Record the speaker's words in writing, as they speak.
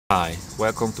Hi,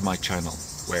 welcome to my channel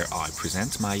where I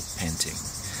present my painting.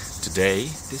 Today,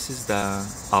 this is the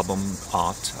album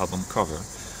cover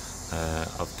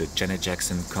of the Janet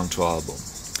Jackson Contour album.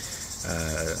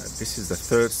 This is the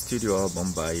third studio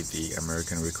album by the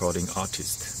American recording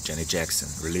artist Janet Jackson,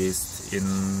 released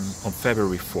on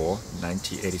February 4,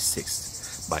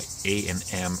 1986 by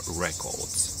A&M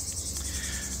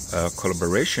Records. A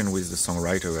collaboration with the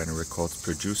songwriter and record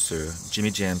producer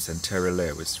Jimmy James and Terry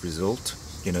Lewis result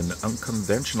in an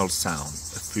unconventional sound,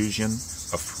 a fusion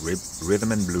of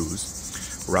rhythm and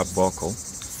blues, rap vocal,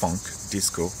 funk,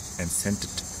 disco, and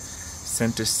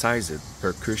synthesized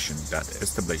percussion that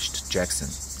established Jackson,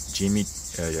 Jimmy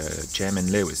Jam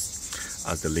and Lewis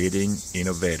as the leading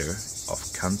innovator of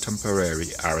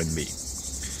contemporary R&B.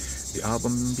 The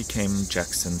album became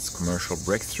Jackson's commercial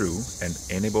breakthrough and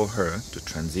enabled her to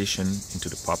transition into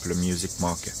the popular music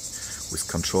market, with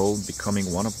Control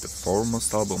becoming one of the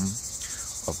foremost albums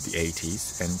of the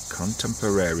 80s and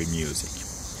contemporary music.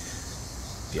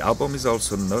 The album is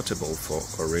also notable for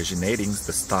originating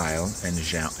the style and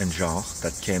genre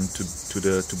that came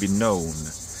to be known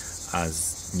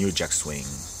as New Jack Swing.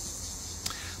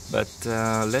 But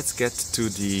let's get to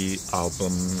the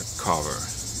album cover.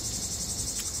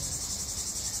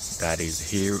 That is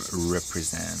here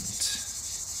represent.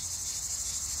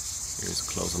 Here's a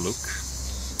closer look.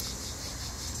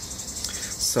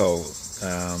 So,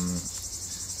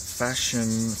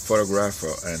 fashion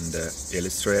photographer and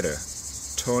illustrator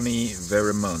Tony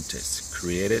Vermontes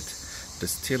created the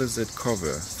stylized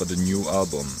cover for the new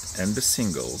album and the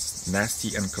singles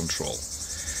Nasty and Control.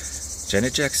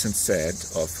 Janet Jackson said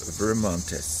of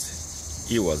Vermontes,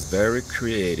 "He was very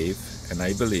creative, and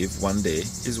I believe one day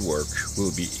his work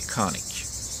will be iconic.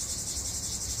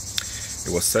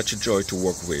 It was such a joy to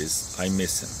work with. I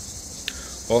miss him."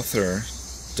 Author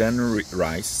Dan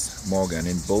Rice Morgan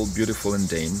in Bold, Beautiful and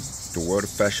Dame, the world of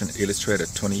fashion illustrator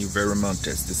Tony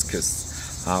Vermontes discussed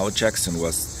how Jackson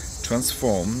was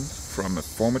transformed from a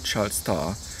former child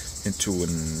star into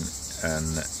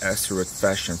an assertive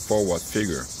fashion-forward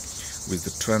figure with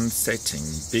the trend-setting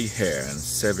big hair and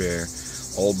severe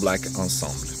all-black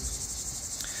ensemble.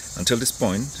 Until this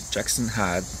point, Jackson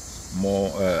had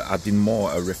been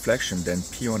more a reflection than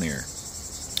pioneer,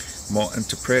 more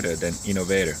interpreter than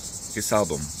innovator. This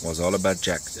album was all about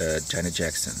Janet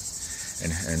Jackson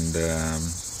and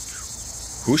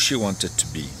who she wanted to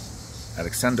be.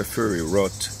 Alexander Fury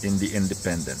wrote in The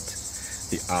Independent,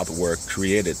 the artwork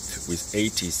created with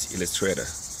 80s illustrator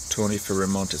Tony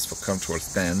Vermontes for Control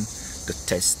stand the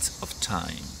test of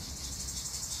time.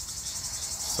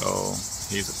 So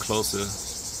here's a closer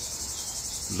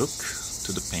look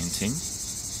to the painting.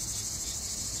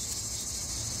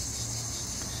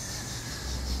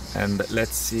 And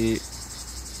let's see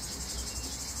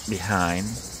behind.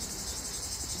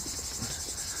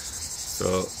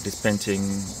 So this painting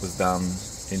was done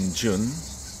in June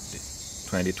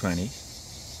 2020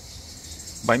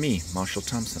 by me, Marshall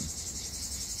Thompson.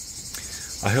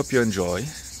 I hope you enjoy,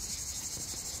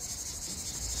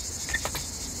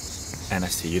 and I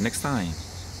see you next time.